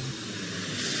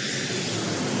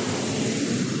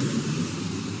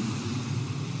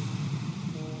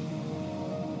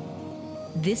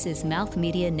 This is Mouth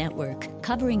Media Network,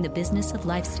 covering the business of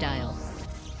lifestyle.